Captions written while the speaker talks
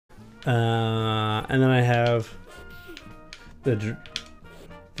And then I have the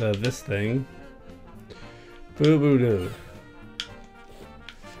this thing. Boo boo doo.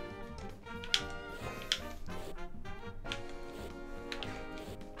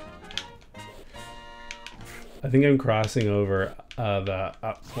 I think I'm crossing over the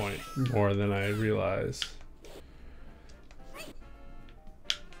up point more than I realize.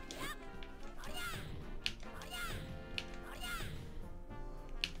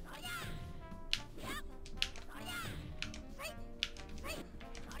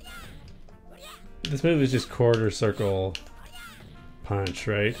 This move is just quarter circle punch,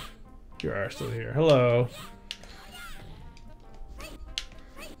 right? You are still here. Hello.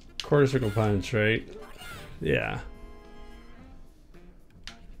 Quarter circle punch, right? Yeah.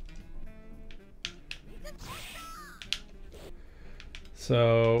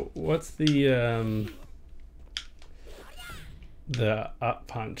 So what's the up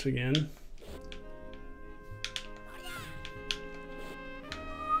punch again?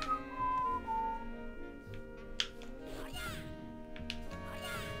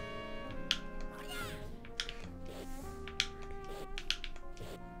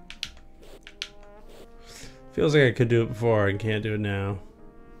 Feels like I could do it before and can't do it now.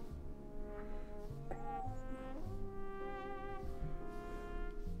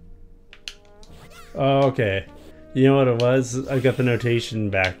 Oh, okay. You know what it was? I got the notation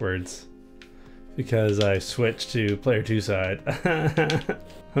backwards because I switched to player 2 side.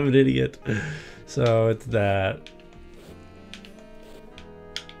 I'm an idiot. So it's that.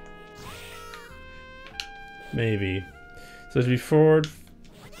 Maybe. So it's be forward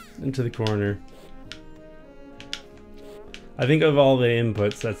into the corner. I think of all the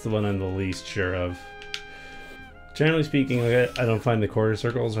inputs, that's the one I'm the least sure of. Generally speaking, like, I don't find the quarter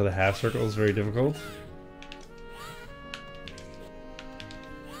circles or the half circles very difficult.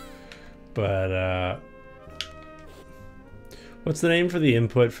 But, what's the name for the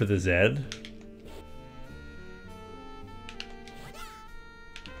input for the Z?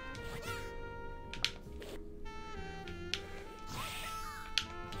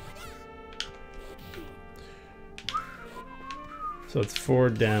 So it's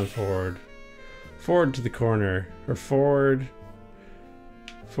forward, down, forward. Forward to the corner. Or forward.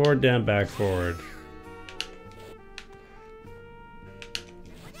 Forward, down, back, forward.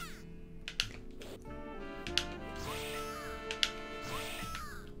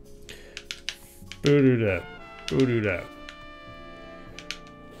 Boo-doo-da. Boo-doo-da.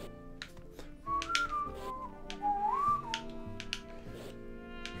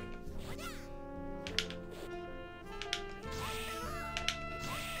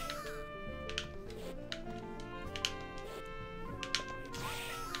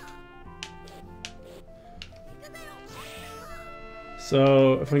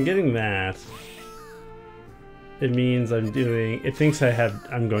 So if I'm getting that, it means I'm doing, it thinks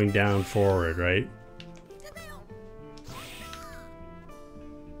I'm going down forward, right?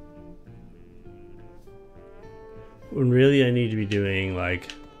 When really I need to be doing like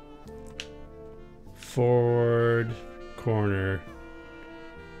forward, corner,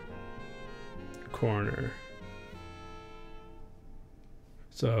 corner.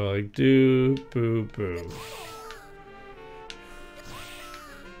 So like do, boo, boo.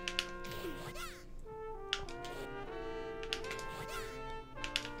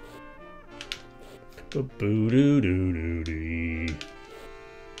 Boo doo doo doo dee.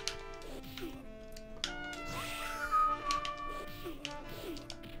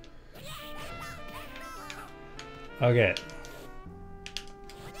 Okay.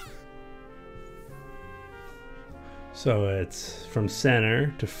 So it's from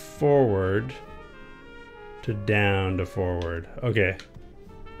center to forward to down to forward. Okay.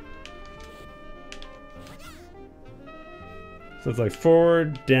 So it's like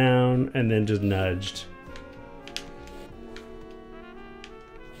forward, down, and then just nudged.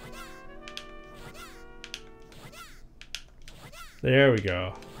 There we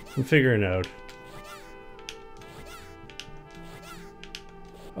go. I'm figuring out.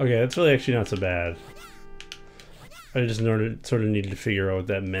 Okay, that's really actually not so bad. I just sort of needed to figure out what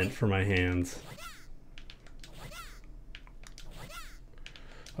that meant for my hands.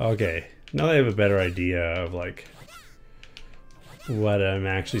 Okay, now that I have a better idea of like what I'm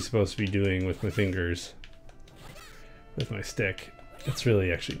actually supposed to be doing with my fingers, with my stick, it's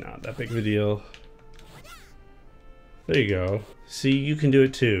really actually not that big of a deal. There you go. See, you can do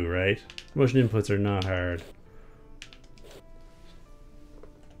it too, right? Motion inputs are not hard.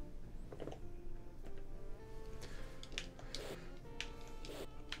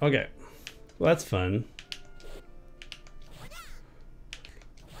 Okay, well that's fun.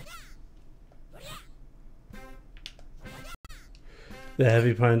 the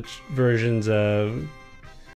heavy punch versions of